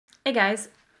Hey guys,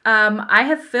 I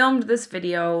have filmed this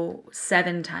video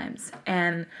 7 times,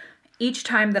 and each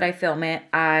time that I film it,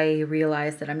 I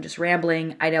realize that I'm just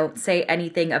rambling. I don't say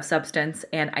anything of substance,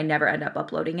 and I never end up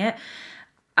uploading it.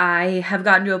 I have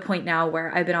gotten to a point now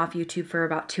where I've been off YouTube for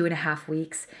about 2.5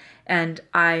 weeks, and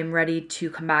I'm ready to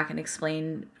come back and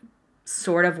explain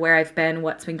sort of where I've been,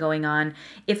 what's been going on,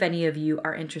 if any of you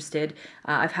are interested.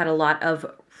 I've had a lot of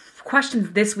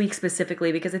questions this week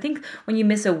specifically because I think when you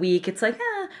miss a week, it's like,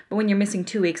 but when you're missing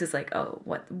 2 weeks, it's like, oh,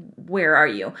 where are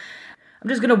you? I'm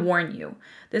just gonna warn you,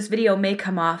 this video may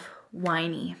come off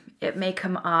whiny. It may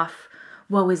come off,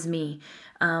 woe is me.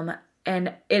 And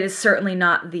it is certainly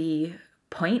not the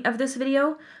point of this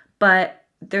video, but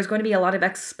there's going to be a lot of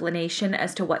explanation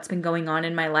as to what's been going on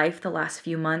in my life the last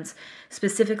few months,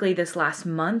 specifically this last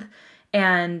month.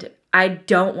 And I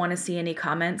don't want to see any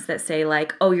comments that say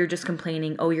like, oh, you're just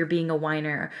complaining, oh, you're being a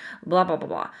whiner, blah, blah, blah,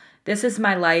 blah. This is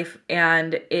my life,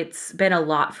 and it's been a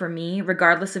lot for me,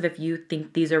 regardless of if you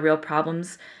think these are real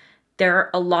problems.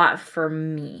 They're a lot for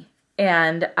me.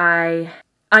 And I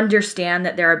understand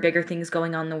that there are bigger things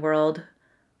going on in the world.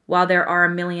 While there are a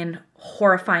million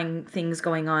horrifying things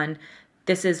going on,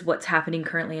 this is what's happening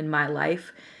currently in my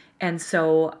life. And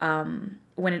so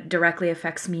when it directly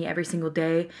affects me every single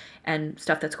day and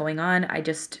stuff that's going on, I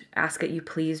just ask that you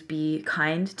please be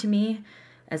kind to me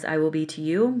as I will be to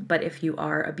you. But if you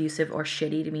are abusive or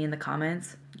shitty to me in the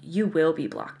comments, you will be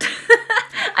blocked.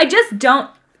 I just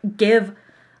don't give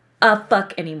a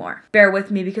fuck anymore. Bear with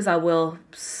me because I will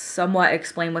somewhat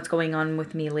explain what's going on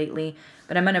with me lately,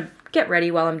 but I'm gonna get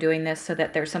ready while I'm doing this so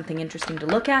that there's something interesting to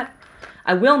look at.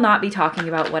 I will not be talking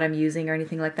about what I'm using or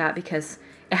anything like that because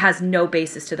it has no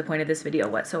basis to the point of this video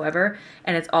whatsoever,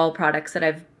 and it's all products that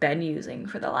I've been using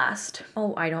for the last,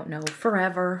 I don't know,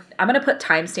 forever. I'm gonna put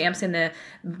timestamps in the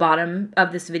bottom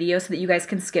of this video so that you guys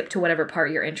can skip to whatever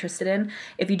part you're interested in.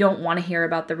 If you don't want to hear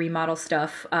about the remodel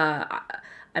stuff,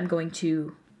 I'm going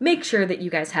to make sure that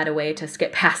you guys had a way to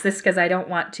skip past this because I don't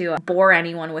want to bore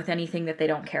anyone with anything that they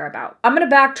don't care about. I'm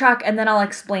gonna backtrack and then I'll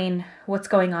explain what's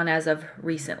going on as of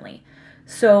recently.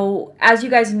 So as you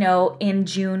guys know, in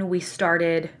June, we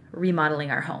started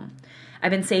remodeling our home.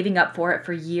 I've been saving up for it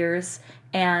for years,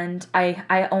 and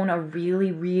I own a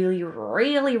really, really,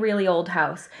 really, really old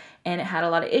house, and it had a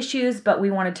lot of issues, but we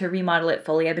wanted to remodel it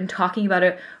fully. I've been talking about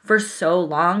it for so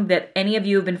long that any of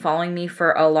you who have been following me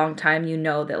for a long time, you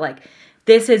know that like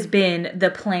this has been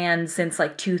the plan since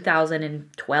like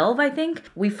 2012, I think.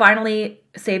 We finally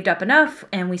saved up enough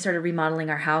and we started remodeling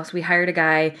our house. We hired a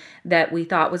guy that we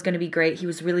thought was going to be great. He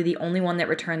was really the only one that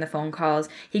returned the phone calls.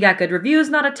 He got good reviews,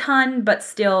 not a ton, but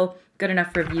still good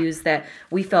enough reviews that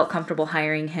we felt comfortable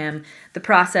hiring him. The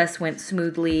process went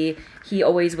smoothly. He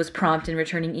always was prompt in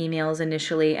returning emails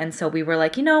initially, and so we were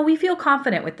like, you know, we feel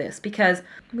confident with this because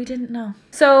we didn't know.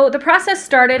 So the process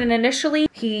started, and initially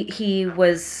he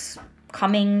was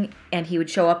coming and he would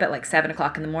show up at like 7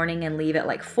 o'clock in the morning and leave at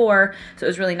like 4. So it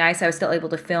was really nice. I was still able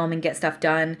to film and get stuff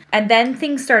done. And then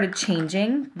things started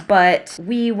changing, but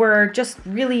we were just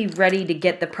really ready to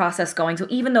get the process going. So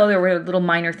even though there were little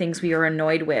minor things we were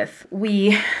annoyed with,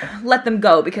 we let them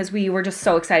go because we were just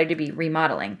so excited to be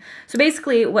remodeling. So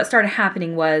basically what started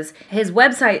happening was his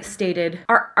website stated,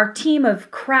 our team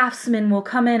of craftsmen will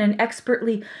come in and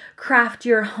expertly craft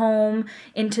your home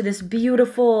into this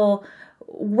beautiful,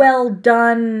 well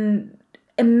done,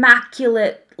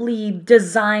 immaculately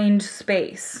designed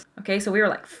space. Okay, so we were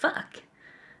like, fuck,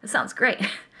 that sounds great.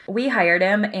 We hired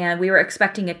him and we were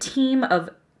expecting a team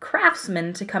of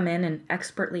craftsmen to come in and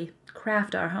expertly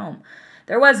craft our home.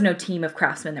 There was no team of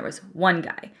craftsmen, there was one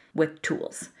guy with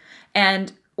tools.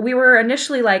 And we were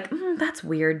initially like, that's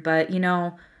weird, but you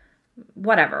know,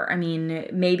 whatever. I mean,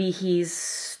 maybe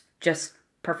he's just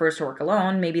prefers to work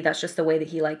alone. Maybe that's just the way that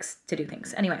he likes to do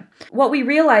things. Anyway, what we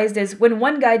realized is when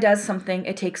one guy does something,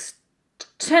 it takes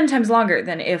 10 times longer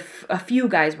than if a few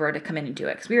guys were to come in and do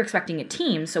it. Because we were expecting a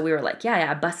team, so we were like,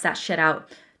 yeah, bust that shit out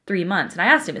 3 months. And I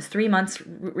asked him, is 3 months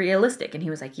realistic? And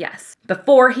he was like, yes.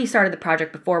 Before he started the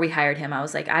project, before we hired him, I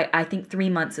was like, I think 3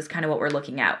 months is kind of what we're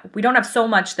looking at. We don't have so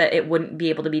much that it wouldn't be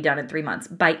able to be done in 3 months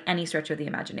by any stretch of the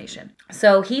imagination.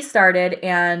 So he started,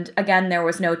 and again, there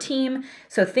was no team.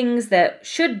 So things that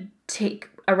should take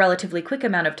a relatively quick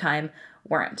amount of time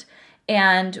weren't.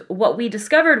 And what we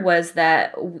discovered was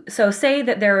that, so say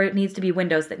that there needs to be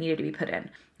windows that needed to be put in.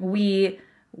 We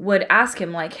would ask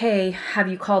him like, hey, have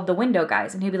you called the window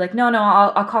guys? And he'd be like, no,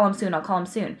 I'll call him soon. I'll call him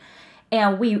soon.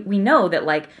 And we know that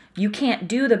like you can't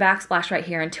do the backsplash right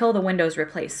here until the window's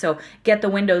replaced. So get the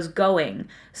windows going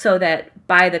so that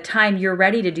by the time you're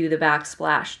ready to do the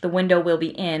backsplash, the window will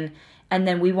be in and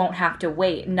then we won't have to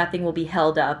wait. Nothing will be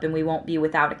held up and we won't be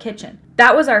without a kitchen.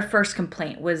 That was our first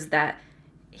complaint, was that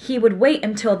he would wait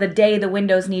until the day the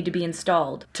windows need to be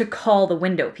installed to call the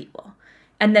window people.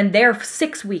 And then they're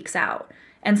 6 weeks out.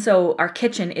 And so our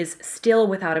kitchen is still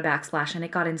without a backsplash, and it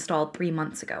got installed 3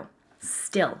 months ago.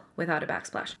 Still without a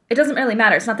backsplash. It doesn't really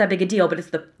matter. It's not that big a deal, but it's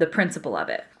the principle of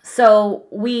it. So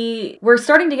we were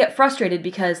starting to get frustrated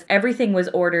because everything was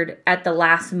ordered at the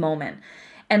last moment.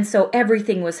 And so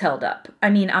everything was held up. I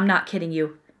mean, I'm not kidding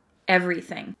you.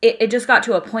 Everything. It just got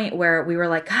to a point where we were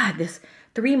like, God, this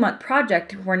 3-month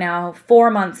project, we're now 4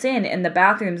 months in and the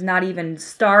bathroom's not even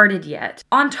started yet.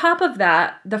 On top of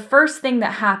that, the first thing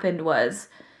that happened was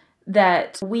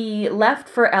that we left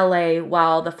for LA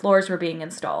while the floors were being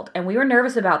installed. And we were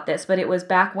nervous about this, but it was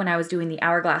back when I was doing the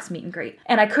Hourglass meet and greet.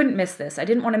 And I couldn't miss this. I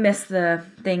didn't want to miss the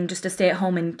thing just to stay at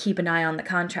home and keep an eye on the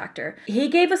contractor. He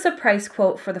gave us a price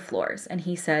quote for the floors, and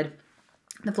he said,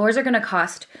 the floors are going to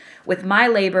cost, with my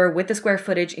labor, with the square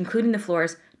footage, including the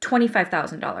floors,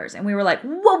 $25,000. And we were like,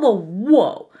 whoa, whoa,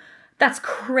 whoa. That's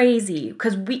crazy,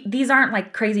 because these aren't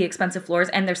like crazy expensive floors,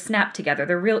 and they're snapped together.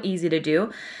 They're real easy to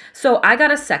do. So I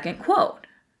got a second quote,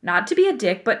 not to be a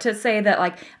dick, but to say that,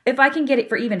 like, if I can get it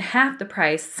for even half the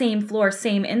price, same floor,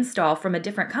 same install from a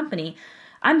different company,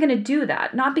 I'm going to do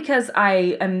that. Not because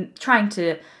I am trying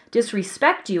to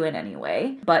disrespect you in any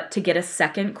way, but to get a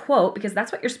second quote, because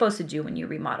that's what you're supposed to do when you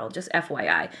remodel, just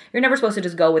FYI. You're never supposed to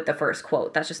just go with the first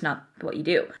quote. That's just not what you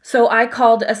do. So I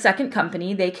called a second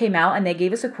company. They came out and they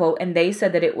gave us a quote, and they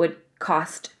said that it would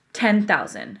cost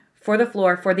 $10,000 for the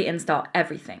floor, for the install,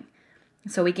 everything.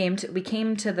 So we came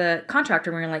to the contractor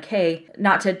and we were like, hey,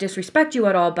 not to disrespect you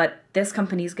at all, but this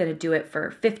company's going to do it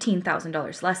for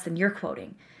 $15,000 less than you're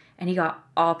quoting. And he got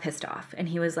all pissed off, and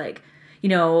he was like, you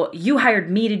know, you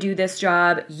hired me to do this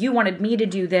job. You wanted me to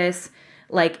do this,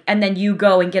 like, and then you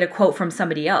go and get a quote from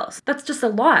somebody else. That's just a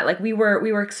lot. Like, we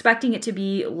were expecting it to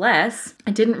be less.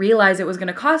 I didn't realize it was going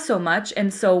to cost so much.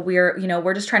 And so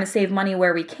we're just trying to save money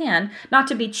where we can, not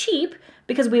to be cheap,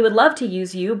 because we would love to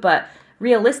use you, but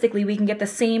realistically, we can get the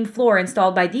same floor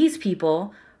installed by these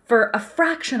people for a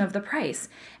fraction of the price.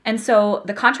 And so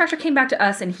the contractor came back to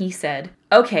us and he said,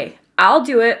 okay, I'll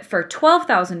do it for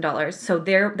 $12,000. So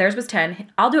theirs was 10.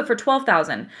 I'll do it for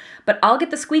 $12,000, but I'll get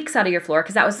the squeaks out of your floor,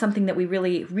 because that was something that we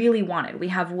really, really wanted. We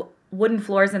have wooden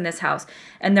floors in this house,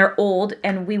 and they're old,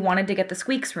 and we wanted to get the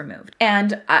squeaks removed.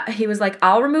 And he was like,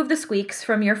 I'll remove the squeaks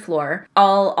from your floor.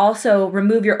 I'll also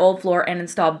remove your old floor and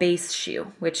install base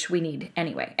shoe, which we need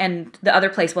anyway. And the other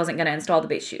place wasn't going to install the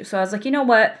base shoe. So I was like, you know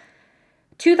what?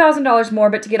 $2,000 more,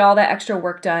 but to get all that extra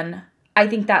work done, I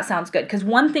think that sounds good. Because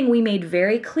one thing we made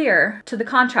very clear to the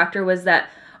contractor was that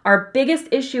our biggest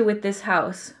issue with this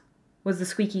house was the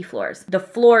squeaky floors. The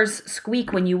floors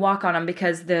squeak when you walk on them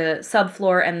because the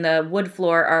subfloor and the wood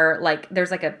floor are like,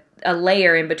 there's like a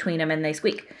layer in between them and they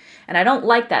squeak. And I don't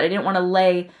like that. I didn't want to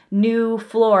lay new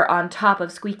floor on top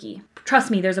of squeaky. Trust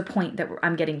me, there's a point that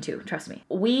I'm getting to. Trust me.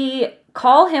 We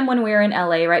call him when we're in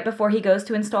LA right before he goes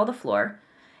to install the floor.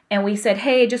 And we said,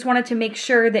 hey, just wanted to make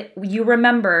sure that you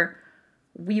remember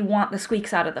we want the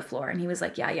squeaks out of the floor. And he was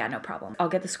like, yeah, no problem. I'll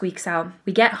get the squeaks out.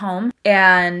 We get home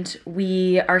and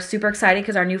we are super excited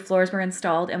because our new floors were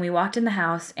installed, and we walked in the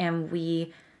house and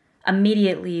we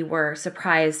immediately were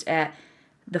surprised at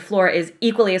the floor is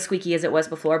equally as squeaky as it was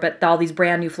before, but all these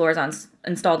brand new floors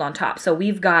installed on top. So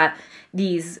we've got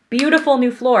these beautiful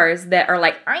new floors that are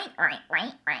like,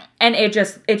 and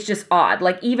it's just odd.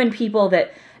 Like, even people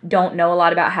that don't know a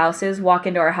lot about houses walk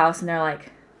into our house and they're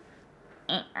like,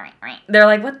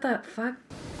 what the fuck?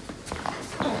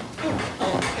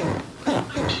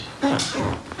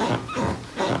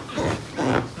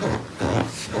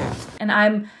 And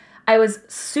I was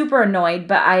super annoyed,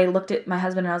 but I looked at my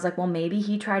husband and I was like, well, maybe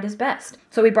he tried his best.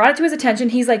 So we brought it to his attention.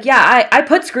 He's like, yeah, I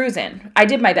put screws in. I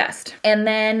did my best. And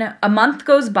then a month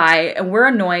goes by and we're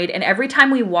annoyed. And every time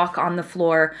we walk on the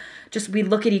floor, we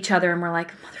look at each other and we're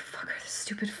like,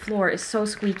 stupid floor is so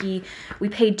squeaky. We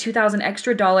paid $2,000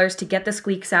 extra to get the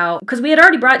squeaks out because we had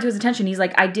already brought it to his attention. He's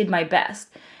like, I did my best.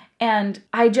 And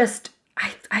I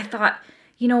thought,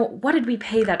 what did we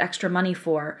pay that extra money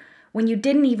for when you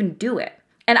didn't even do it?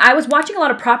 And I was watching a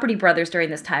lot of Property Brothers during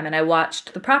this time, and I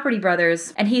watched the Property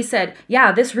Brothers, and he said,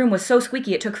 yeah, this room was so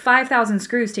squeaky. It took 5,000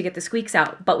 screws to get the squeaks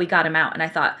out, but we got him out. And I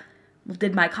thought, well,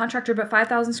 did my contractor put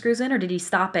 5,000 screws in, or did he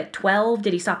stop at 12?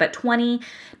 Did he stop at 20?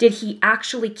 Did he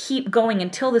actually keep going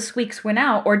until the squeaks went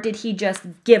out, or did he just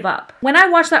give up? When I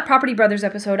watched that Property Brothers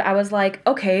episode, I was like,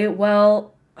 okay,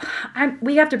 well,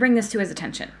 we have to bring this to his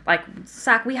attention. Like,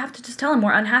 Zach, we have to just tell him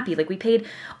we're unhappy. Like, we paid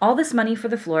all this money for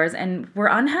the floors and we're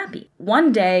unhappy.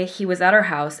 One day he was at our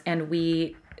house and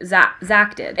we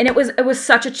Zach did. And it was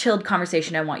such a chilled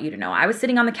conversation, I want you to know. I was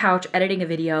sitting on the couch editing a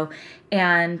video,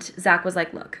 and Zach was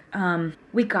like, look,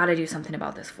 we gotta do something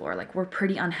about this floor. Like, we're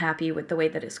pretty unhappy with the way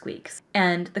that it squeaks.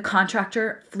 And the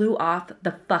contractor flew off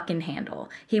the fucking handle.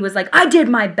 He was like, I did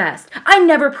my best. I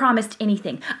never promised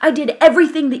anything. I did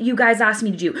everything that you guys asked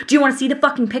me to do. Do you want to see the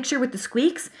fucking picture with the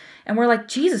squeaks? And we're like,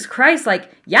 Jesus Christ,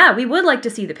 like, yeah, we would like to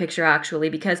see the picture actually,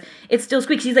 because it still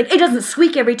squeaks. He's like, it doesn't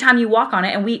squeak every time you walk on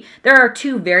it. And there are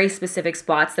two very specific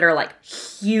spots that are like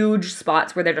huge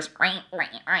spots where they're just,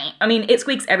 I mean, it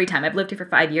squeaks every time. I've lived here for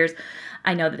 5 years.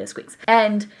 I know that it squeaks.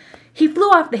 And he flew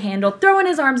off the handle, throwing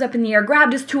his arms up in the air,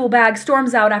 grabbed his tool bag,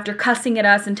 storms out after cussing at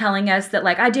us and telling us that,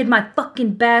 like, I did my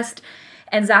fucking best.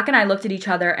 And Zach and I looked at each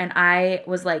other, and I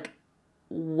was like,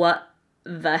 what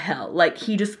the hell? Like,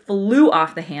 he just flew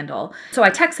off the handle. So I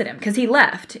texted him because he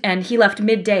left, and he left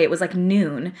midday. It was like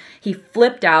noon. He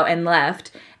flipped out and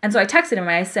left. And so I texted him, and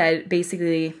I said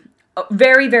basically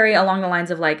very, very along the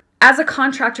lines of, like, as a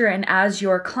contractor and as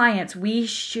your clients, we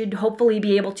should hopefully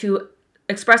be able to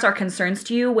express our concerns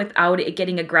to you without it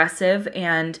getting aggressive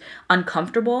and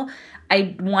uncomfortable.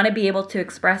 I want to be able to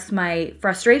express my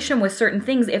frustration with certain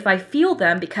things if I feel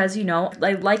them, because, you know,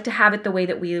 I like to have it the way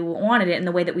that we wanted it and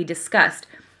the way that we discussed.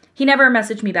 He never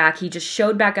messaged me back. He just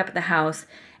showed back up at the house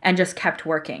and just kept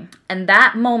working. And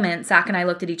that moment, Zach and I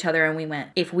looked at each other and we went,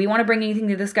 if we want to bring anything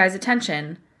to this guy's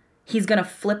attention, he's going to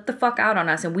flip the fuck out on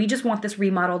us, and we just want this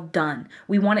remodel done.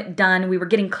 We want it done. We were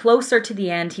getting closer to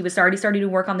the end. He was already starting to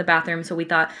work on the bathroom, so we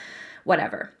thought,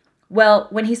 whatever. Well,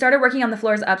 when he started working on the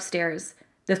floors upstairs,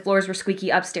 the floors were squeaky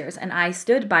upstairs, and I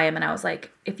stood by him and I was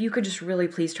like, if you could just really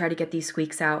please try to get these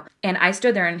squeaks out. And I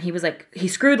stood there and he was like, he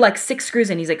screwed like 6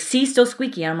 screws in. He's like, see, still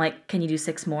squeaky. And I'm like, can you do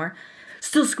 6 more?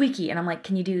 Still squeaky. And I'm like,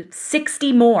 can you do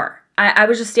 60 more? I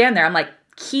was just standing there. I'm like,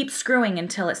 keep screwing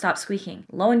until it stops squeaking.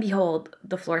 Lo and behold,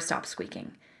 the floor stopped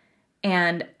squeaking.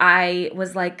 And I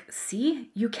was like, see,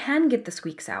 you can get the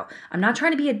squeaks out. I'm not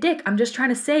trying to be a dick. I'm just trying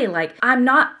to say, like, I'm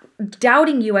not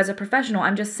doubting you as a professional.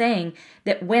 I'm just saying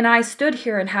that when I stood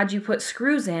here and had you put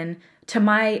screws in to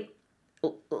my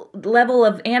level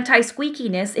of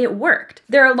anti-squeakiness, it worked.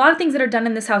 There are a lot of things that are done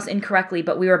in this house incorrectly,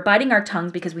 but we were biting our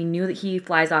tongues because we knew that he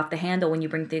flies off the handle when you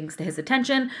bring things to his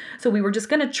attention. So we were just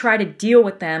going to try to deal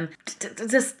with them.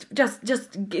 Just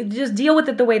deal with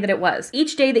it the way that it was.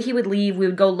 Each day that he would leave, we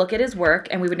would go look at his work,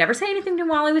 and we would never say anything to him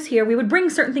while he was here. We would bring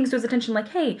certain things to his attention, like,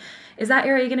 hey, is that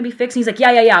area going to be fixed? And he's like,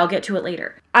 yeah, I'll get to it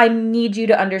later. I need you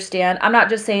to understand. I'm not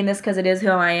just saying this because it is who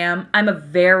I am. I'm a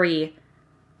very...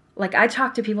 Like, I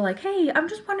talk to people like, hey, I'm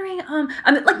just wondering, I'm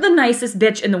like the nicest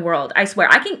bitch in the world. I swear.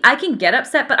 I can get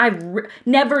upset, but I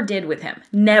never did with him.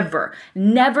 Never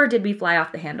did we fly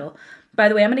off the handle. By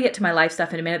the way, I'm going to get to my life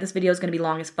stuff in a minute. This video is going to be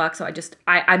long as fuck, so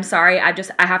I'm sorry. I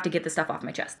have to get this stuff off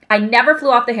my chest. I never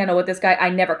flew off the handle with this guy. I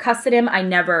never cussed at him. I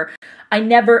never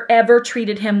ever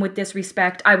treated him with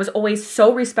disrespect. I was always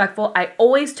so respectful. I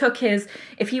always took his,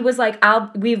 if he was like,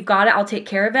 we've got it, I'll take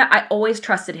care of it, I always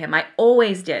trusted him. I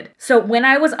always did. So when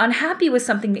I was unhappy with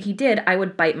something that he did, I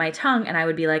would bite my tongue and I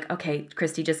would be like, okay,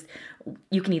 Kristi, just,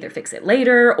 you can either fix it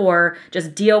later or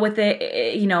just deal with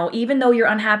it. You know, even though you're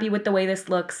unhappy with the way this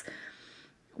looks,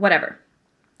 whatever.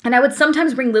 And I would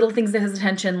sometimes bring little things to his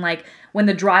attention, like when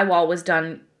the drywall was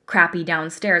done crappy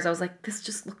downstairs, I was like, this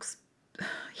just looks...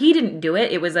 He didn't do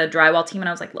it. It was a drywall team, and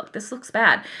I was like, look, this looks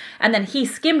bad. And then he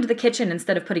skimmed the kitchen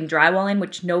instead of putting drywall in,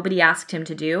 which nobody asked him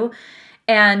to do,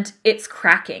 and it's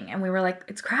cracking. And we were like,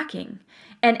 it's cracking.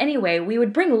 And anyway, we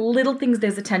would bring little things to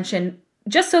his attention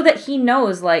just so that he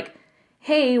knows, like,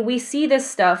 hey, we see this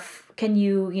stuff. Can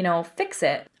you, fix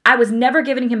it? I was never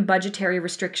giving him budgetary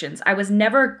restrictions. I was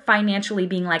never financially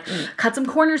being like, cut some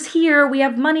corners here. We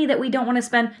have money that we don't want to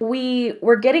spend. We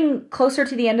were getting closer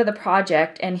to the end of the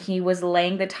project, and he was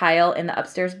laying the tile in the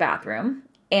upstairs bathroom,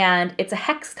 and it's a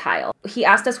hex tile. He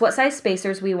asked us what size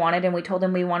spacers we wanted, and we told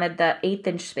him we wanted the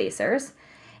 1/8-inch spacers,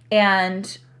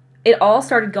 and it all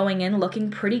started going in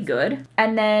looking pretty good.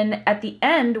 And then at the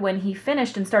end, when he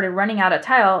finished and started running out of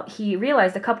tile, he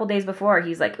realized a couple days before,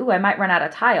 he's like, ooh, I might run out of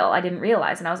tile. I didn't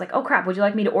realize. And I was like, oh crap, would you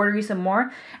like me to order you some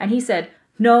more? And he said,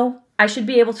 no, I should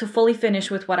be able to fully finish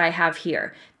with what I have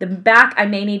here. The back, I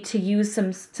may need to use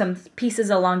some pieces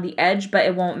along the edge, but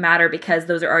it won't matter because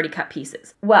those are already cut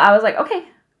pieces. Well, I was like, okay.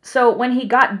 So when he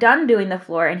got done doing the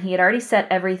floor and he had already set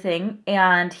everything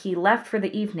and he left for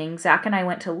the evening, Zach and I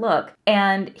went to look,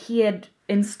 and he had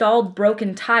installed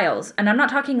broken tiles. And I'm not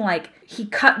talking like he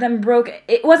cut them broke.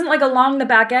 It wasn't like along the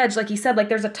back edge. Like he said, like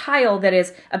there's a tile that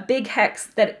is a big hex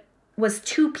that was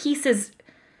 2 pieces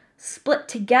split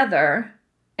together.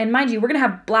 And mind you, we're going to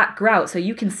have black grout so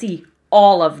you can see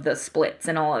all of the splits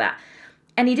and all of that.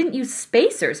 and he didn't use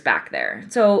spacers back there.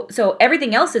 So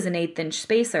everything else is an 1/8 inch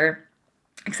spacer,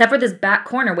 except for this back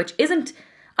corner, which isn't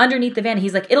underneath the vanity.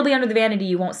 He's like, it'll be under the vanity,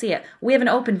 you won't see it. We have an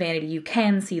open vanity, you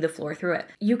can see the floor through it.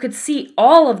 You could see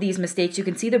all of these mistakes. You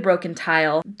can see the broken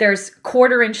tile. There's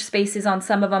 1/4 inch spaces on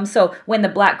some of them. So when the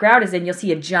black grout is in, you'll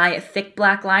see a giant thick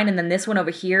black line. And then this one over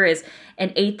here is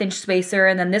an 1/8 inch spacer.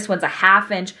 And then this one's a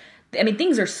 1/2 inch. I mean,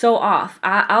 things are so off.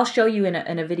 I'll show you in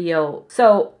a video.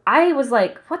 So I was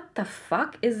like, what the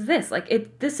fuck is this?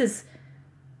 Like, this is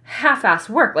half-ass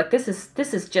work. Like, this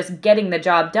is just getting the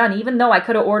job done. Even though I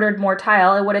could have ordered more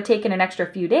tile, it would have taken an extra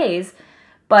few days,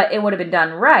 but it would have been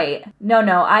done right.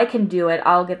 No, I can do it.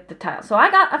 I'll get the tile. So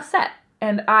I got upset.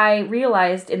 And I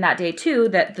realized in that day too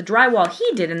that the drywall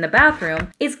he did in the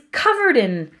bathroom is covered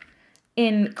in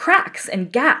cracks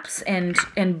and gaps and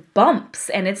bumps,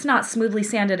 and it's not smoothly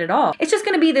sanded at all. It's just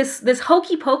gonna be this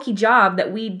hokey pokey job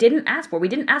that we didn't ask for. We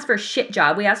didn't ask for a shit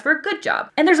job, we asked for a good job.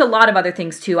 And there's a lot of other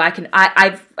things too.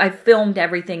 I've filmed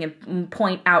everything and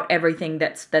point out everything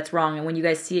that's wrong, and when you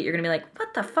guys see it, you're gonna be like,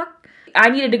 what the fuck? I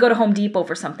needed to go to Home Depot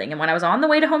for something, and when I was on the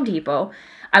way to Home Depot,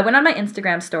 I went on my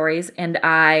Instagram stories and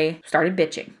I started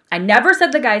bitching. I never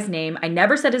said the guy's name. I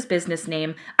never said his business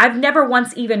name. I've never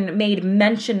once even made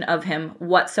mention of him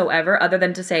whatsoever, other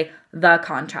than to say the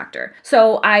contractor.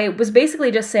 So I was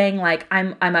basically just saying, like,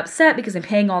 I'm upset because I'm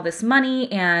paying all this money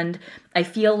and I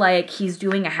feel like he's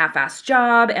doing a half-assed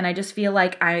job, and I just feel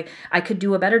like I could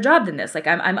do a better job than this. Like,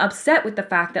 I'm upset with the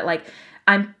fact that, like,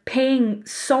 I'm paying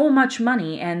so much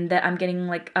money and that I'm getting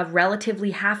like a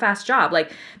relatively half-assed job.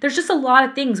 Like, there's just a lot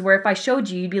of things where if I showed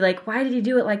you, you'd be like, why did he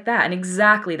do it like that? And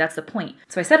exactly, that's the point.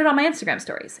 So I said it on my Instagram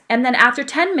stories. And then after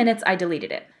 10 minutes, I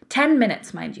deleted it. 10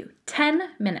 minutes, mind you. 10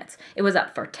 minutes. It was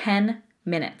up for 10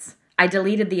 minutes. I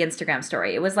deleted the Instagram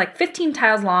story. It was like 15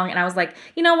 tiles long, and I was like,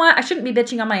 you know what? I shouldn't be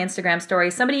bitching on my Instagram story.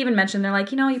 Somebody even mentioned, they're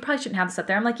like, you know, you probably shouldn't have this up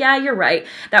there. I'm like, yeah, you're right.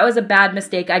 That was a bad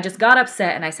mistake. I just got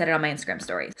upset and I said it on my Instagram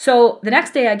story. So the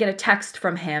next day I get a text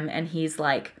from him and he's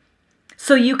like,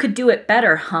 so you could do it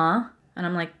better, huh? And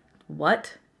I'm like,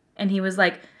 what? And he was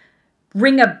like,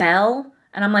 ring a bell?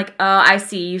 And I'm like, oh, I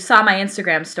see. You saw my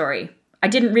Instagram story. I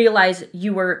didn't realize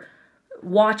you were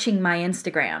watching my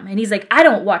Instagram. And he's like, I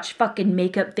don't watch fucking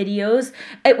makeup videos.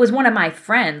 It was one of my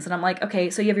friends. And I'm like, okay,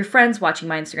 so you have your friends watching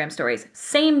my Instagram stories.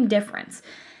 Same difference.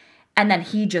 And then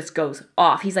he just goes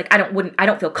off. He's like, I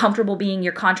don't feel comfortable being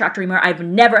your contractor anymore. I've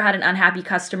never had an unhappy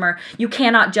customer. You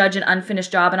cannot judge an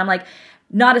unfinished job. And I'm like,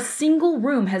 not a single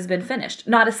room has been finished.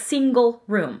 Not a single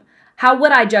room. How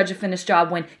would I judge a finished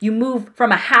job when you move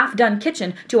from a half-done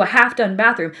kitchen to a half-done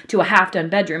bathroom to a half-done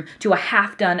bedroom to a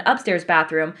half-done upstairs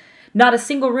bathroom? Not a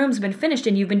single room's been finished,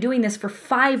 and you've been doing this for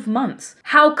 5 months.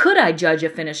 How could I judge a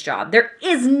finished job? There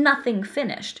is nothing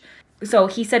finished. So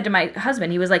he said to my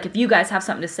husband, he was like, if you guys have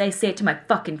something to say it to my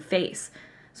fucking face.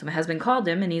 So my husband called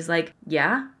him, and he's like,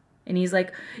 yeah? And he's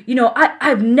like, you know,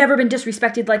 I've never been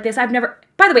disrespected like this.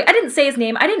 By the way, I didn't say his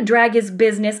name. I didn't drag his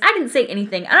business. I didn't say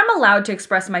anything. And I'm allowed to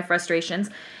express my frustrations.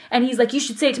 And he's like, you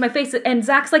should say it to my face. And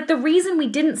Zach's like, the reason we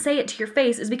didn't say it to your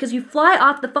face is because you fly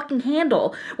off the fucking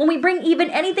handle. When we bring even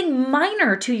anything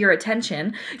minor to your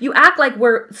attention, you act like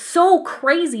we're so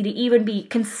crazy to even be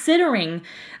considering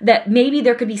that maybe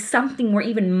there could be something we're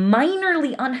even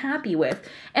minorly unhappy with.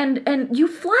 And you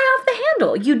fly off the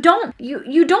handle.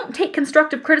 You don't take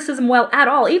constructive criticism well at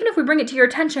all, even if we bring it to your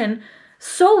attention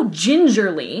so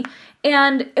gingerly.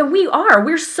 And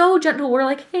we're so gentle. We're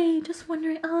like, hey, just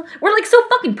wondering. We're like so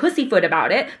fucking pussyfoot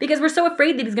about it because we're so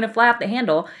afraid that he's gonna fly off the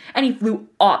handle. And he flew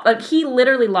off. Like, he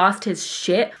literally lost his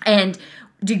shit and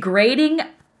degrading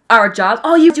our jobs.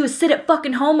 All you do is sit at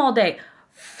fucking home all day.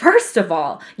 First of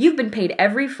all, you've been paid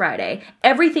every Friday,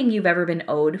 everything you've ever been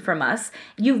owed from us.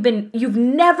 You've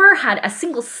never had a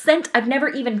single cent. I've never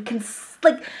even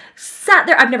sat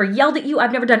there. I've never yelled at you.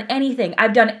 I've never done anything.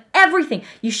 I've done everything.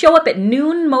 You show up at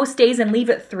noon most days and leave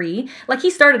at 3. Like,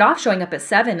 he started off showing up at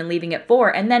 7 and leaving at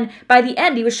 4. And then by the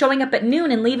end, he was showing up at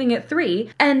noon and leaving at 3.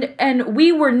 And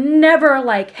we were never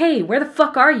like, hey, where the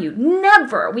fuck are you?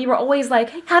 Never. We were always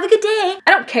like, hey, have a good day.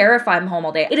 I don't care if I'm home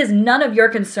all day. It is none of your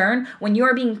concern when you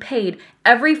are being paid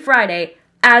every Friday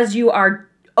as you are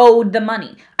owed the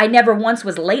money. I never once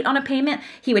was late on a payment.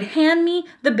 He would hand me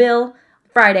the bill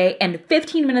Friday, and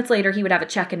 15 minutes later, he would have a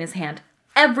check in his hand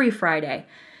every Friday.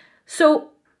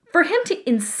 So for him to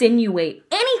insinuate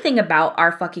anything about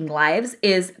our fucking lives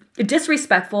is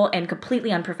disrespectful and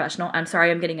completely unprofessional. I'm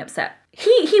sorry, I'm getting upset.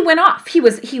 He went off. He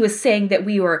was saying that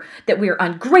we were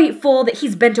ungrateful, that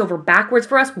he's bent over backwards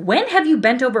for us. When have you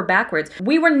bent over backwards?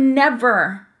 We were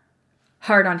never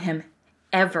hard on him,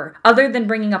 ever, other than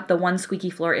bringing up the one squeaky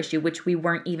floor issue, which we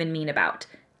weren't even mean about,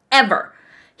 ever.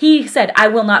 He said, I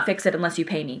will not fix it unless you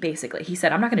pay me, basically. He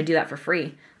said, I'm not going to do that for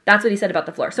free. That's what he said about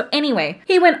the floor. So anyway,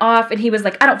 he went off and he was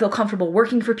like, I don't feel comfortable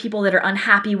working for people that are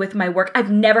unhappy with my work. I've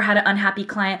never had an unhappy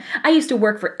client. I used to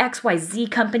work for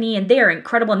XYZ company and they are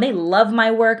incredible and they love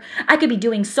my work. I could be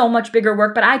doing so much bigger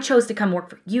work, but I chose to come work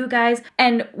for you guys.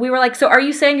 And we were like, so are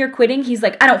you saying you're quitting? He's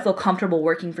like, I don't feel comfortable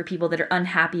working for people that are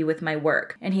unhappy with my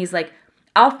work. And he's like,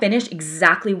 I'll finish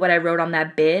exactly what I wrote on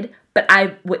that bid, but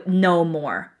I would know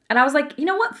more. And I was like, you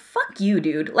know what? Fuck you,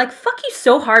 dude. Like, fuck you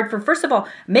so hard for, first of all,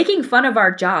 making fun of our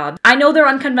job. I know they're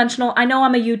unconventional. I know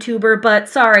I'm a YouTuber, but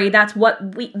sorry, that's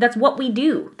what we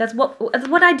do. That's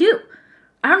what I do.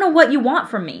 I don't know what you want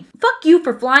from me. Fuck you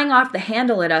for flying off the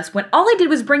handle at us when all I did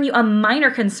was bring you a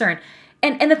minor concern.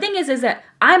 And the thing is that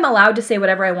I'm allowed to say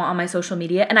whatever I want on my social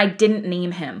media, and I didn't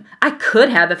name him. I could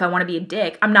have if I want to be a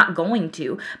dick. I'm not going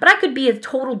to. But I could be a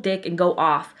total dick and go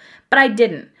off. But I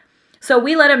didn't. So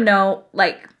we let him know,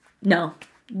 like, no,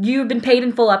 you've been paid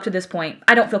in full up to this point.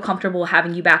 I don't feel comfortable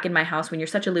having you back in my house when you're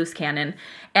such a loose cannon.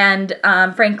 And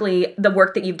frankly, the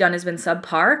work that you've done has been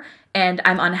subpar, and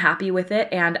I'm unhappy with it.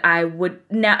 And I would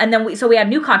now, and then we had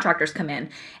new contractors come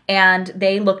in, and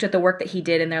they looked at the work that he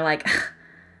did, and they're like,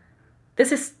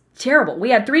 this is terrible. We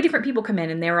had 3 different people come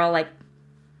in, and they were all like,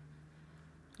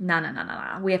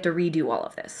 no. We have to redo all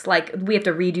of this. Like, we have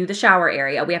to redo the shower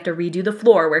area. We have to redo the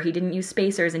floor where he didn't use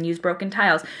spacers and use broken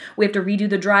tiles. We have to redo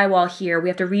the drywall here. We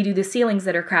have to redo the ceilings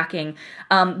that are cracking.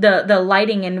 The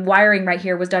lighting and wiring right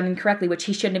here was done incorrectly, which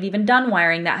he shouldn't have even done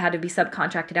wiring. That had to be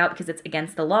subcontracted out because it's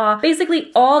against the law.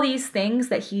 Basically, all these things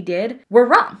that he did were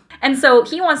wrong. And so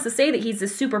he wants to say that he's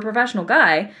this super professional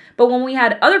guy, but when we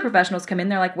had other professionals come in,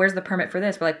 they're like, where's the permit for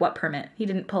this? We're like, what permit? He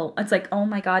didn't pull. It's like, oh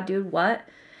my God, dude, what?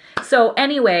 So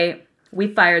anyway,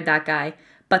 we fired that guy,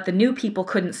 but the new people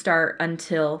couldn't start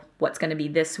until what's going to be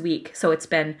this week. So it's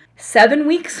been 7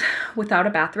 weeks without a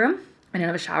bathroom. I don't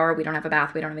have a shower. We don't have a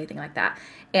bath. We don't have anything like that.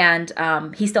 And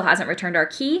he still hasn't returned our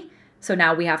key. So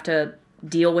now we have to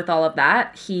deal with all of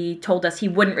that. He told us he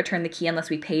wouldn't return the key unless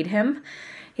we paid him.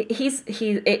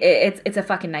 It's a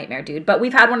fucking nightmare, dude. But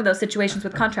we've had one of those situations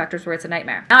with contractors where it's a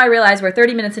nightmare. Now I realize we're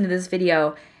 30 minutes into this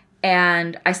video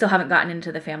and I still haven't gotten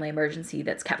into the family emergency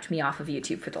that's kept me off of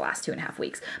YouTube for the last 2.5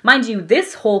 weeks. Mind you,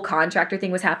 this whole contractor thing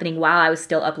was happening while I was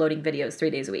still uploading videos 3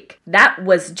 days a week. That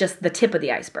was just the tip of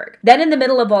the iceberg. Then in the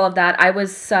middle of all of that, I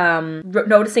was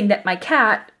noticing that my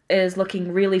cat is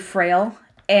looking really frail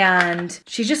and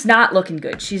she's just not looking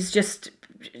good. She's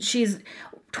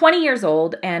 20 years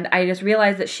old, and I just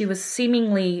realized that she was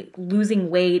seemingly losing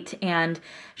weight and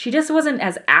she just wasn't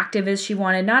as active as she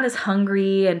wanted, not as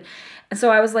hungry. And so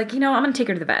I was like, you know, I'm gonna take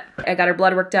her to the vet. I got her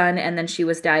blood work done, and then she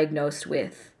was diagnosed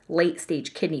with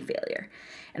late-stage kidney failure.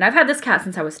 And I've had this cat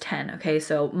since I was 10, okay?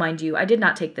 So mind you, I did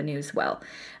not take the news well.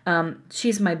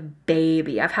 She's my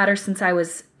baby. I've had her since I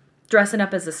was dressing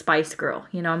up as a Spice Girl,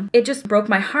 you know? It just broke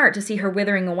my heart to see her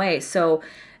withering away. So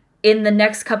in the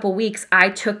next couple weeks, I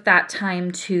took that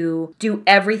time to do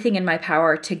everything in my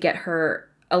power to get her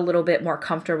a little bit more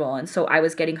comfortable. And so I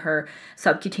was getting her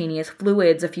subcutaneous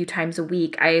fluids a few times a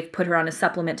week. I put her on a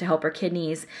supplement to help her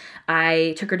kidneys.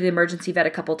 I took her to the emergency vet a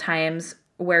couple times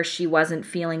where she wasn't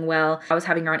feeling well. I was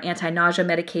having her on anti-nausea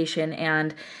medication,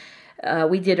 and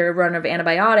we did a run of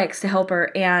antibiotics to help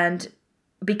her. And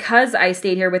because I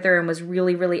stayed here with her and was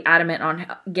really, really adamant on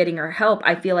getting her help,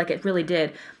 I feel like it really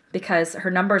did, because her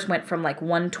numbers went from like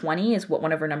 120 is what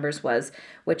one of her numbers was,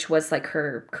 which was like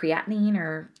her creatinine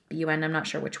or BUN, I'm not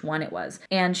sure which one it was.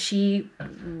 And she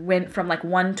went from like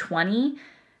 120,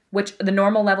 which the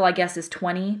normal level I guess is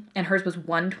 20, and hers was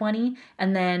 120.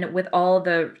 And then with all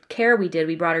the care we did,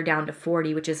 we brought her down to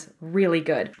 40, which is really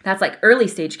good. That's like early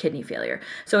stage kidney failure.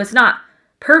 So it's not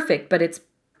perfect, but it's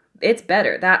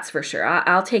better, that's for sure.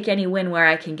 I'll take any win where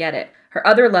I can get it. Her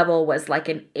other level was like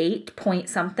an 8 point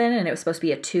something, and it was supposed to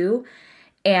be a 2.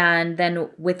 And then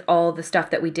with all the stuff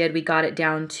that we did, we got it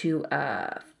down to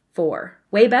 4.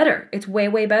 Way better. It's way,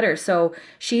 way better. So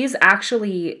she's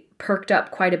actually perked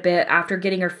up quite a bit after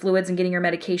getting her fluids and getting her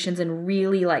medications and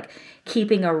really like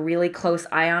keeping a really close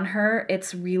eye on her.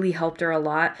 It's really helped her a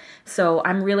lot. So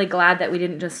I'm really glad that we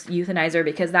didn't just euthanize her,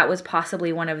 because that was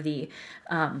possibly one of the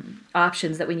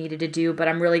options that we needed to do. But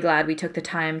I'm really glad we took the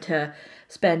time to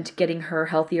spend getting her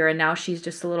healthier, and now she's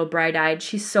just a little bright-eyed.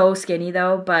 She's so skinny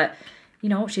though, but you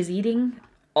know, she's eating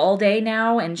all day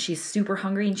now, and she's super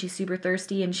hungry and she's super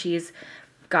thirsty, and she's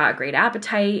got a great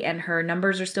appetite, and her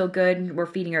numbers are still good. We're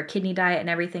feeding her kidney diet and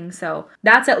everything, so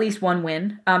that's at least one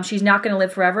win. She's not going to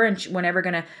live forever, and we're never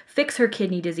going to fix her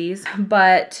kidney disease,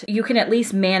 but you can at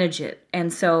least manage it,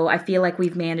 and so I feel like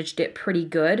we've managed it pretty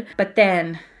good. But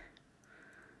then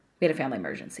we had a family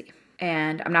emergency.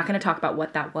 And I'm not going to talk about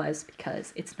what that was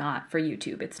because it's not for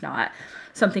YouTube. It's not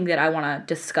something that I want to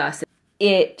discuss.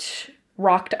 It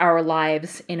rocked our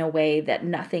lives in a way that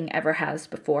nothing ever has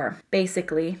before.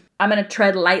 Basically, I'm going to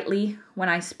tread lightly when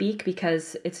I speak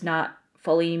because it's not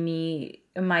fully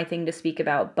my thing to speak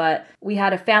about, but we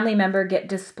had a family member get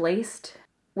displaced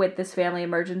with this family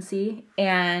emergency,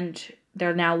 and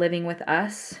they're now living with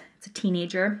us. It's a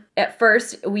teenager. At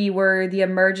first, we were the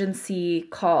emergency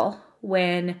call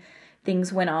when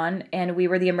things went on, and we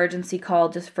were the emergency call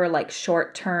just for like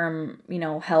short-term,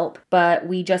 help. But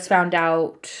we just found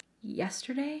out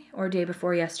yesterday or day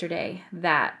before yesterday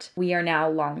that we are now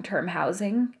long-term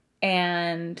housing.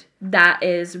 And that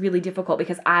is really difficult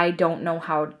because I don't know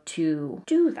how to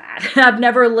do that. I've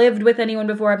never lived with anyone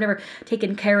before. I've never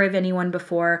taken care of anyone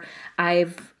before. I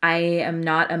am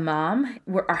not a mom.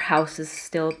 Our house is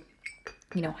still,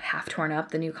 half torn up.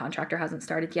 The new contractor hasn't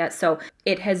started yet. So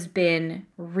it has been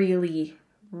really,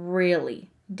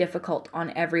 really difficult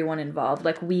on everyone involved.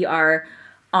 Like, we are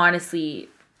honestly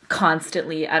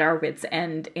constantly at our wits'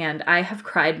 end. And I have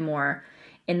cried more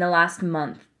in the last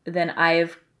month than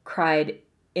I've cried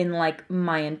in like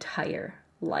my entire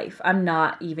life. I'm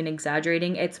not even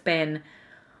exaggerating. It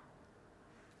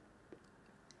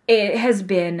has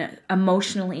been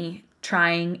emotionally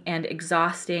trying and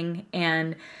exhausting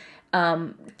and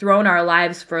thrown our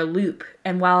lives for a loop.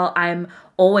 And while I'm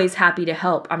always happy to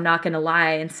help, I'm not going to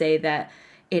lie and say that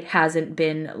it hasn't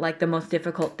been like the most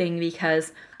difficult thing,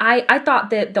 because I thought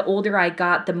that the older I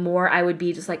got, the more I would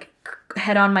be just like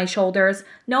head on my shoulders.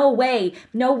 No way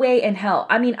in hell.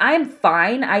 I mean, I'm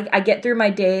fine. I get through my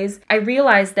days. I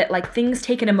realize that like things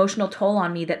take an emotional toll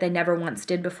on me that they never once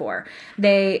did before.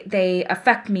 They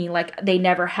affect me like they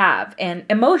never have. And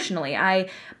emotionally, I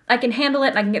can handle it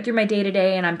and I can get through my day to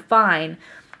day and I'm fine.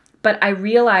 But I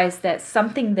realized that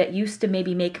something that used to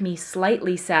maybe make me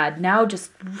slightly sad now just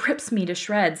rips me to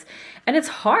shreds. And it's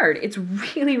hard. It's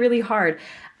really, really hard.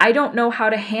 I don't know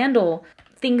how to handle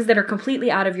things that are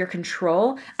completely out of your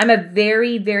control. I'm a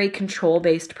very, very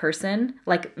control-based person.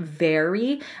 Like,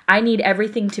 very. I need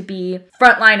everything to be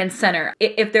frontline and center.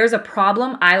 If there's a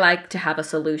problem, I like to have a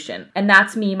solution. And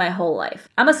that's me my whole life.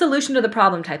 I'm a solution to the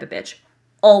problem type of bitch.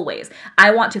 Always. I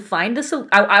want to find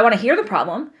I want to hear the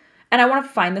problem. And I want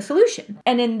to find the solution.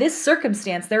 And in this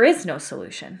circumstance, there is no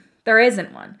solution. There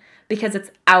isn't one, because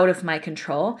it's out of my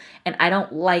control. And I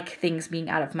don't like things being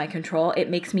out of my control. It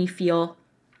makes me feel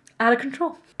out of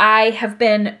control. I have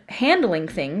been handling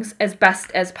things as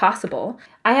best as possible.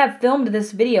 I have filmed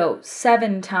this video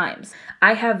 7 times.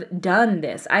 I have done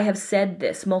this. I have said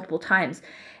this multiple times.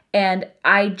 And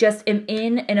I just am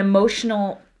in an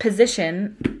emotional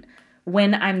position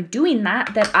when I'm doing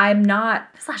that I'm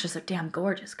not. These lashes are damn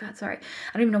gorgeous. God, sorry.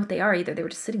 I don't even know what they are either. They were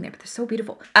just sitting there, but they're so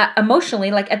beautiful. Emotionally,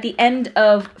 like at the end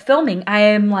of filming, I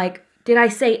am like, did I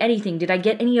say anything? Did I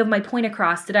get any of my point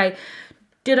across? Did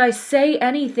I say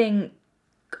anything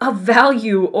of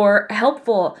value or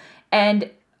helpful?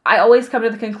 And I always come to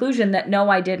the conclusion that no,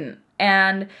 I didn't.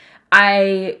 And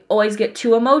I always get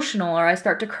too emotional, or I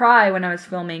start to cry when I was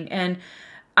filming. And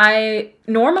I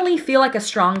normally feel like a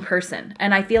strong person,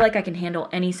 and I feel like I can handle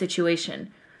any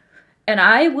situation. And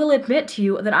I will admit to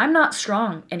you that I'm not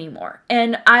strong anymore.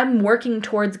 And I'm working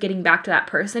towards getting back to that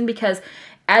person, because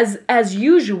as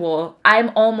usual, I'm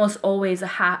almost always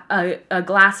a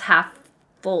glass half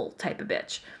full type of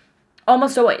bitch.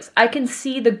 Almost always. I can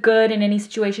see the good in any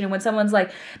situation. And when someone's like,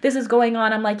 this is going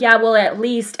on, I'm like, yeah, well, at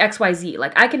least XYZ.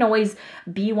 Like, I can always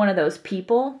be one of those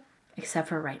people, except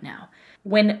for right now.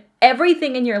 When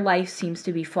everything in your life seems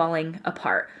to be falling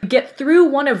apart, you get through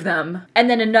one of them and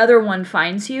then another one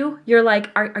finds you, you're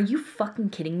like, are you fucking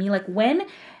kidding me? Like, when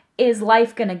is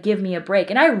life gonna give me a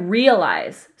break? And I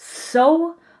realize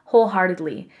so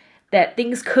wholeheartely that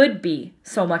things could be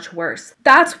so much worse.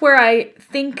 That's where I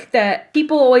think that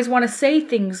people always want to say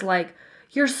things like,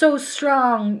 you're so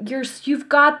strong, you've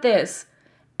got this.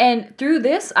 And through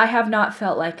this, I have not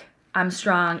felt like I'm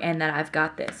strong and that I've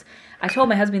got this. I told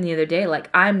my husband the other day, like,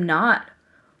 I'm not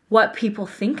what people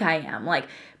think I am. Like,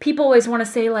 people always want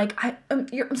to say, like,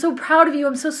 I'm so proud of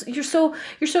you. You're so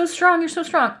strong. You're so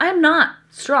strong. I'm not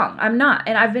strong. I'm not.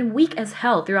 And I've been weak as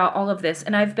hell throughout all of this.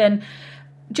 And I've been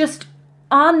just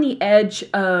on the edge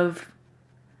of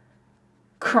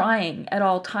crying at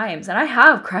all times. And I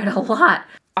have cried a lot.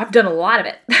 I've done a lot of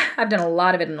it. I've done a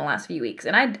lot of it in the last few weeks.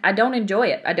 And I don't enjoy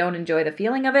it. I don't enjoy the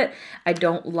feeling of it. I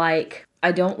don't like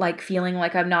feeling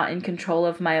like I'm not in control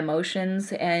of my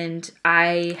emotions, and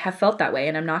I have felt that way,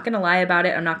 and I'm not going to lie about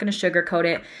it. I'm not going to sugarcoat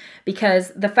it,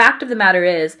 because the fact of the matter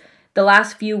is the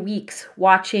last few weeks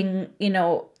watching, you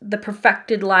know, the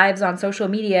perfected lives on social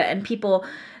media and people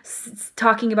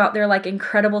talking about their like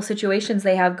incredible situations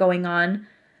they have going on,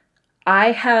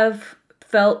 I have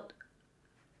felt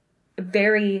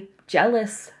very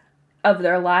jealous of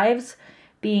their lives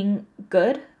being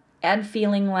good and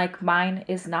feeling like mine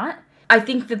is not. I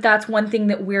think that that's one thing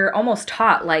that we're almost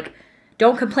taught, like,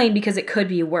 don't complain because it could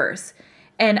be worse.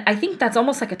 And I think that's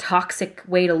almost like a toxic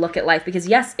way to look at life, because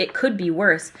yes, it could be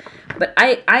worse, but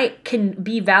I can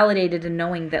be validated in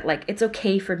knowing that like it's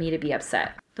okay for me to be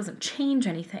upset. It doesn't change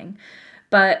anything.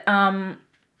 But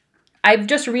I've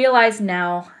just realized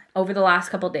now over the last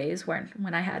couple days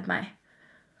when I had my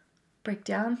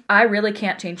breakdown, I really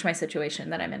can't change my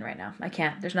situation that I'm in right now. I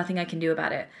can't. There's nothing I can do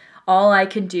about it. All I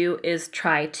can do is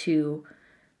try to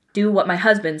do what my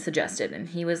husband suggested. And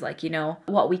he was like, you know,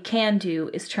 what we can do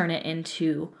is turn it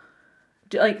into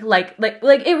like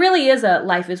it really is a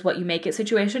life is what you make it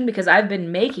situation, because I've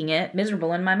been making it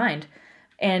miserable in my mind.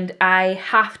 And I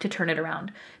have to turn it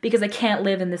around because I can't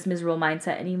live in this miserable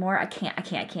mindset anymore. I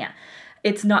can't.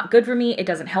 It's not good for me. It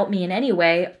doesn't help me in any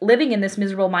way. Living in this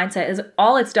miserable mindset is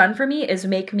all it's done for me is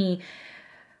make me,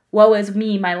 woe is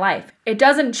me, my life. It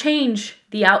doesn't change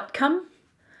the outcome.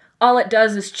 All it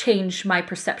does is change my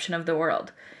perception of the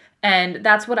world. And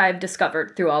that's what I've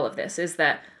discovered through all of this, is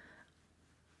that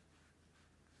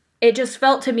it just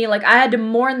felt to me like I had to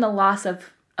mourn the loss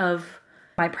of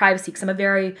my privacy, because I'm a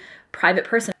very private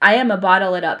person. I am a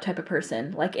bottle it up type of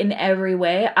person. Like in every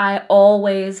way, I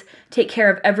always take care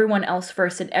of everyone else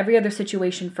first, in every other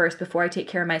situation first before I take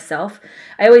care of myself.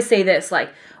 I always say this,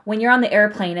 like when you're on the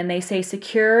airplane and they say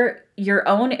secure your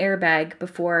own airbag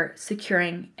before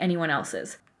securing anyone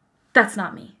else's. That's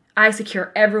not me. I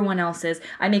secure everyone else's.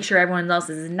 I make sure everyone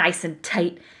else's is nice and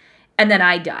tight, and then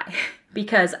I die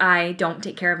because I don't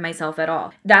take care of myself at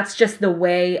all. That's just the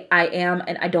way I am,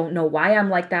 and I don't know why I'm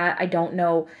like that. I don't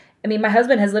know. I mean, my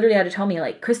husband has literally had to tell me,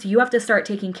 like, Kristi, you have to start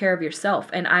taking care of yourself.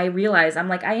 And I realize, I'm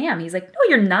like, I am. He's like, no,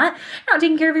 you're not. You're not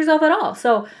taking care of yourself at all.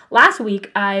 So last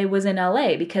week I was in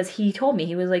LA because he told me,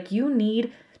 he was like, you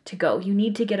need to go. You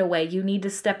need to get away. You need to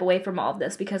step away from all of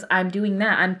this, because I'm doing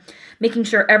that. I'm making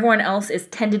sure everyone else is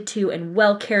tended to and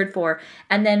well cared for.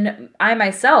 And then I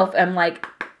myself am like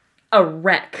a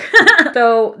wreck.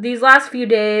 So these last few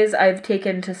days I've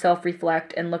taken to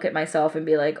self-reflect and look at myself and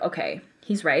be like, okay,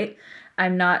 he's right.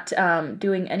 I'm not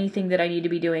doing anything that I need to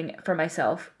be doing for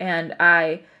myself. And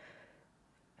I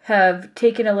have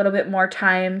taken a little bit more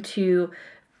time to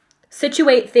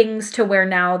situate things to where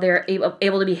now they're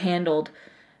able to be handled,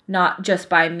 not just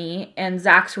by me. And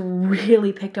Zach's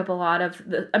really picked up a lot of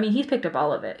he's picked up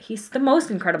all of it. He's the most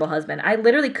incredible husband. I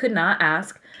literally could not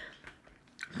ask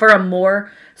for a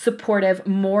more supportive,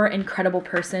 more incredible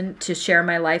person to share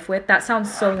my life with. That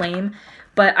sounds so lame,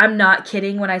 but I'm not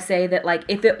kidding when I say that, like,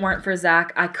 if it weren't for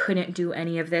Zach, I couldn't do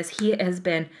any of this. He has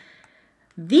been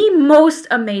the most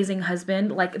amazing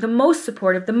husband, like the most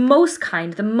supportive, the most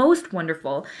kind, the most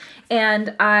wonderful.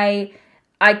 And I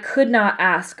could not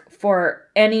ask for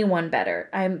anyone better.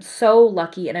 I'm so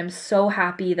lucky and I'm so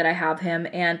happy that I have him.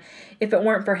 And if it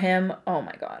weren't for him, oh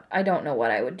my God, I don't know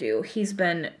what I would do. He's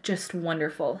been just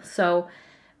wonderful. So,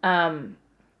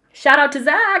 shout out to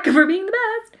Zach for being the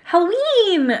best.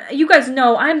 Halloween! You guys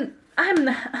know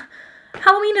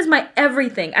Halloween is my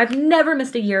everything. I've never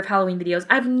missed a year of Halloween videos.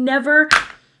 I've never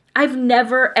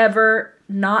ever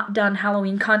not done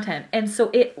Halloween content. And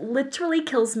so it literally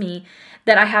kills me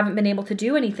that I haven't been able to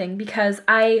do anything, because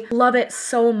I love it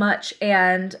so much.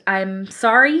 And I'm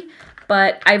sorry,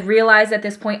 but I realized at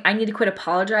this point I need to quit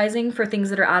apologizing for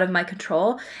things that are out of my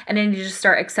control, and I need to just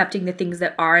start accepting the things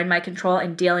that are in my control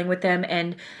and dealing with them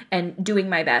and doing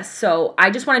my best. So I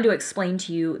just wanted to explain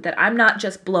to you that I'm not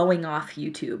just blowing off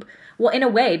YouTube. Well, in a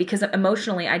way, because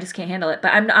emotionally I just can't handle it.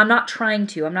 But I'm not trying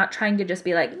to. I'm not trying to just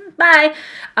be like, bye.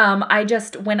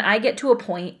 When I get to a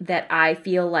point that I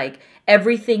feel like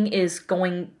everything is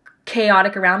going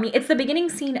chaotic around me. It's the beginning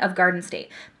scene of Garden State.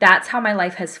 That's how my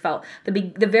life has felt.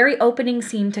 The very opening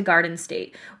scene to Garden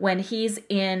State, when he's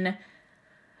in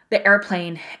the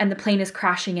airplane and the plane is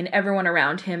crashing and everyone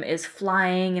around him is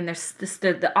flying and there's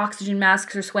the oxygen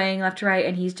masks are swaying left to right,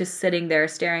 and he's just sitting there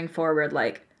staring forward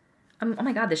like, oh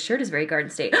my God, this shirt is very Garden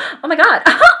State. Oh my God.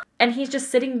 And he's just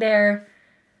sitting there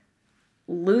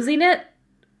losing it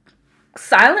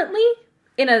silently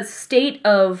in a state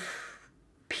of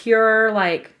pure,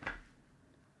 like,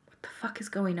 what the fuck is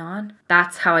going on?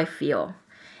 That's how I feel.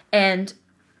 And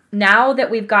now that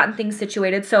we've gotten things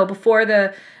situated, so before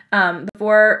the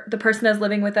person that's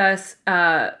living with us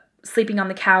sleeping on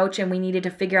the couch, and we needed to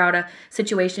figure out a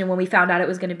situation when we found out it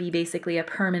was going to be basically a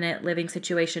permanent living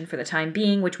situation for the time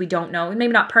being, which we don't know.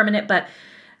 Maybe not permanent, but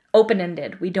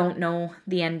open-ended. We don't know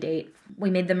the end date. We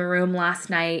made them a room last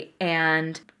night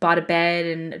and bought a bed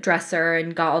and a dresser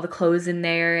and got all the clothes in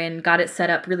there and got it set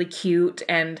up really cute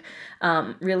and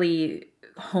really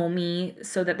homey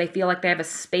so that they feel like they have a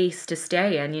space to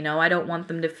stay in. You know, I don't want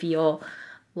them to feel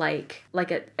like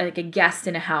a guest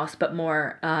in a house, but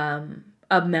more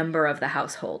a member of the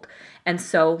household. And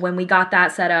so when we got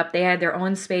that set up, they had their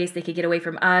own space. They could get away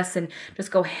from us and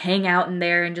just go hang out in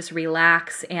there and just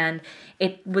relax. And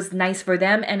it was nice for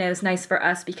them, and it was nice for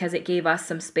us because it gave us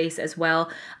some space as well.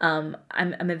 I'm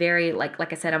a very,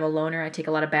 like I said, I'm a loner. I take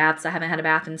a lot of baths. I haven't had a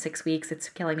bath in 6 weeks. It's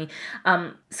killing me.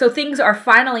 So things are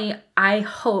finally, I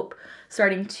hope,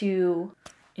 starting to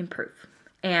improve.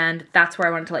 And that's where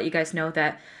I wanted to let you guys know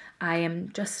that I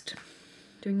am just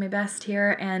doing my best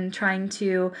here and trying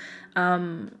to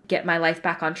get my life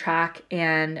back on track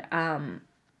and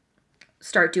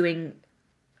start doing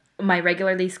my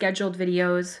regularly scheduled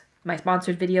videos, my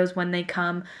sponsored videos when they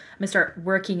come. I'm gonna start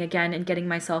working again and getting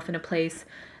myself in a place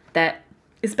that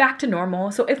is back to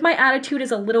normal. So if my attitude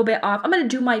is a little bit off, I'm gonna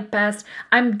do my best.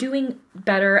 I'm doing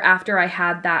better after I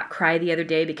had that cry the other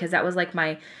day, because that was like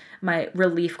my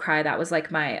relief cry. That was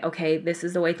like my, okay, this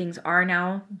is the way things are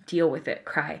now, deal with it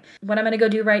cry. What I'm going to go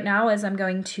do right now is I'm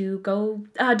going to go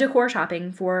decor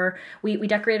shopping for, we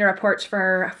decorated our porch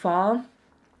for fall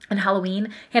and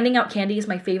Halloween. Handing out candy is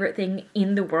my favorite thing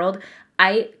in the world.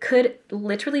 I could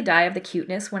literally die of the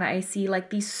cuteness when I see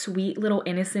like these sweet little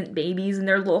innocent babies in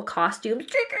their little costumes.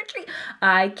 Trick or treat.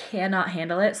 I cannot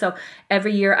handle it. So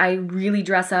every year I really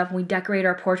dress up and we decorate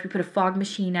our porch. We put a fog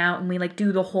machine out and we like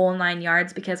do the whole 9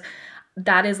 yards, because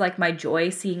that is like my joy,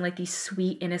 seeing like these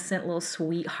sweet, innocent little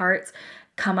sweethearts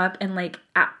come up and like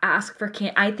ask for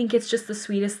candy. I think it's just the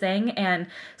sweetest thing. And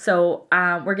so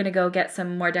we're gonna go get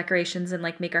some more decorations and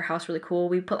like make our house really cool.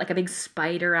 We put like a big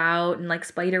spider out and like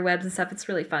spider webs and stuff. It's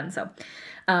really fun. So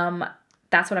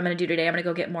that's what I'm gonna do today. I'm gonna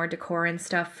go get more decor and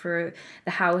stuff for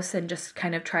the house and just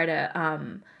kind of try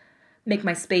to make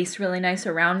my space really nice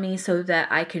around me so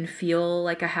that I can feel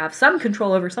like I have some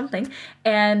control over something.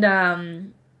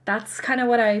 And that's kind of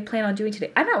what I plan on doing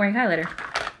today. I'm not wearing highlighter.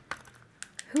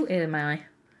 Who am I?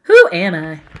 Who am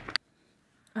I?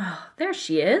 Oh, there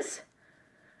she is.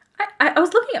 I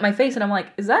was looking at my face and I'm like,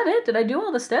 is that it? Did I do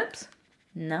all the steps?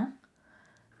 No.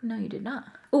 No, you did not.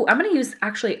 Oh, I'm going to use,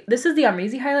 actually, this is the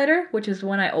Amrezy highlighter, which is the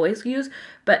one I always use.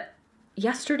 But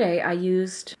yesterday I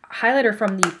used highlighter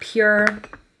from the Pure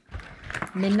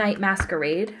Midnight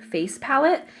Masquerade face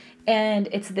palette. And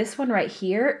it's this one right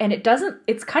here. And it doesn't,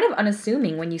 it's kind of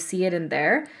unassuming when you see it in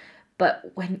there.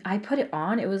 But when I put it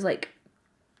on, it was like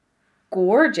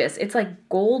gorgeous. It's like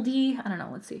goldy. I don't know.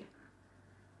 Let's see.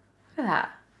 Look at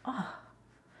that. Oh.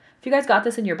 If you guys got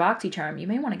this in your BoxyCharm, you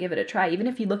may want to give it a try. Even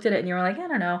if you looked at it and you were like, I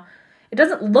don't know. It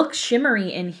doesn't look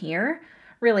shimmery in here.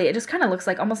 Really, it just kind of looks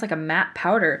like almost like a matte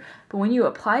powder. But when you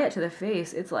apply it to the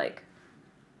face, it's like,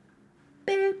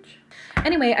 bitch.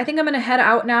 Anyway, I think I'm going to head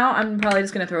out now. I'm probably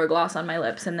just going to throw a gloss on my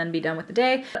lips and then be done with the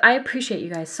day. I appreciate you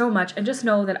guys so much, and just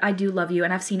know that I do love you,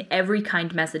 and I've seen every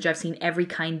kind message. I've seen every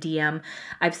kind DM.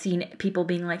 I've seen people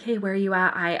being like, hey, where are you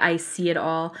at? I see it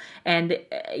all, and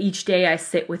each day I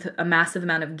sit with a massive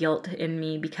amount of guilt in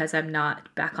me because I'm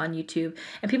not back on YouTube.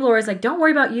 And people are always like, don't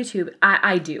worry about YouTube.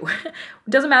 I do. It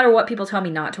doesn't matter what people tell me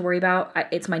not to worry about.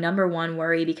 It's my #1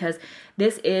 worry, because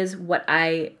this is what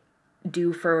I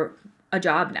do for a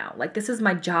job now. Like, this is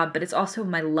my job, but it's also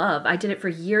my love. I did it for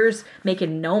years,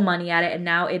 making no money at it, and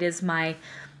now it is my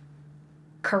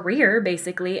career,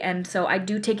 basically. And so I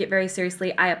do take it very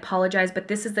seriously. I apologize, but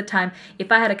this is the time. If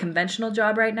I had a conventional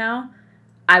job right now,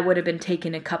 I would have been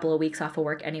taking a couple of weeks off of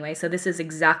work anyway. So this is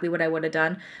exactly what I would have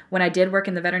done. When I did work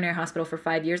in the veterinary hospital for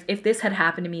 5 years, if this had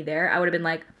happened to me there, I would have been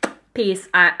like, peace,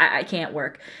 I can't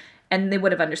work. And they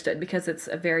would have understood, because it's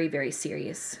a very, very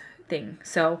serious thing.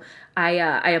 So I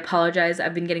apologize.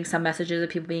 I've been getting some messages of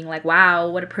people being like, wow,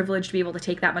 what a privilege to be able to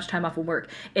take that much time off of work.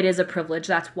 It is a privilege.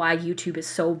 That's why YouTube is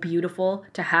so beautiful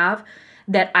to have,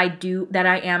 that I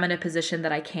am in a position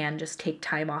that I can just take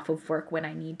time off of work when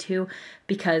I need to.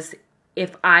 Because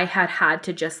if I had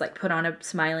to just like put on a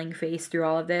smiling face through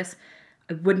all of this,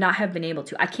 I would not have been able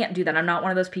to. I can't do that. I'm not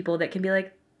one of those people that can be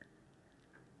like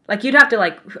you'd have to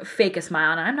like fake a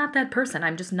smile, and I'm not that person.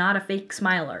 I'm just not a fake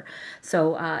smiler.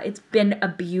 So it's been a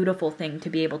beautiful thing to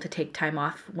be able to take time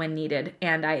off when needed.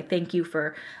 And I thank you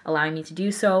for allowing me to do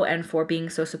so, and for being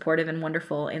so supportive and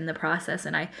wonderful in the process.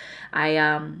 And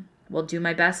I will do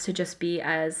my best to just be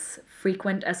as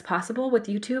frequent as possible with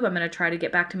YouTube. I'm going to try to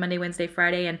get back to Monday, Wednesday,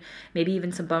 Friday, and maybe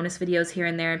even some bonus videos here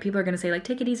and there. And people are going to say, like,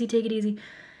 take it easy, take it easy.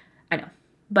 I know.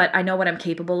 But I know what I'm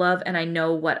capable of, and I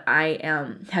know what I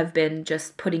have been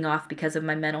just putting off because of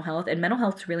my mental health. And mental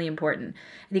health is really important.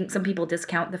 I think some people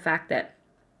discount the fact that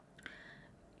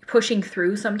pushing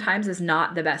through sometimes is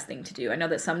not the best thing to do. I know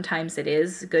that sometimes it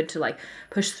is good to like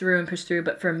push through,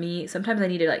 but for me, sometimes I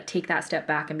need to like take that step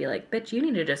back and be like, bitch, you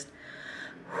need to just...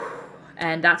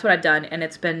 And that's what I've done, and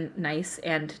it's been nice,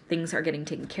 and things are getting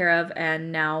taken care of,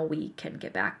 and now we can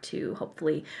get back to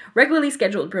hopefully regularly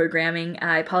scheduled programming.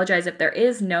 I apologize if there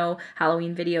is no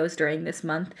Halloween videos during this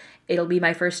month. It'll be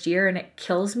my first year, and it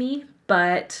kills me,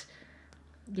 but,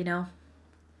 you know,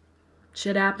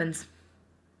 shit happens.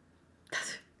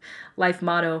 Life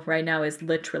motto right now is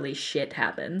literally shit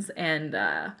happens, and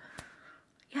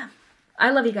yeah.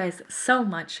 I love you guys so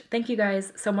much. Thank you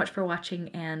guys so much for watching,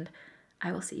 and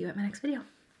I will see you at my next video.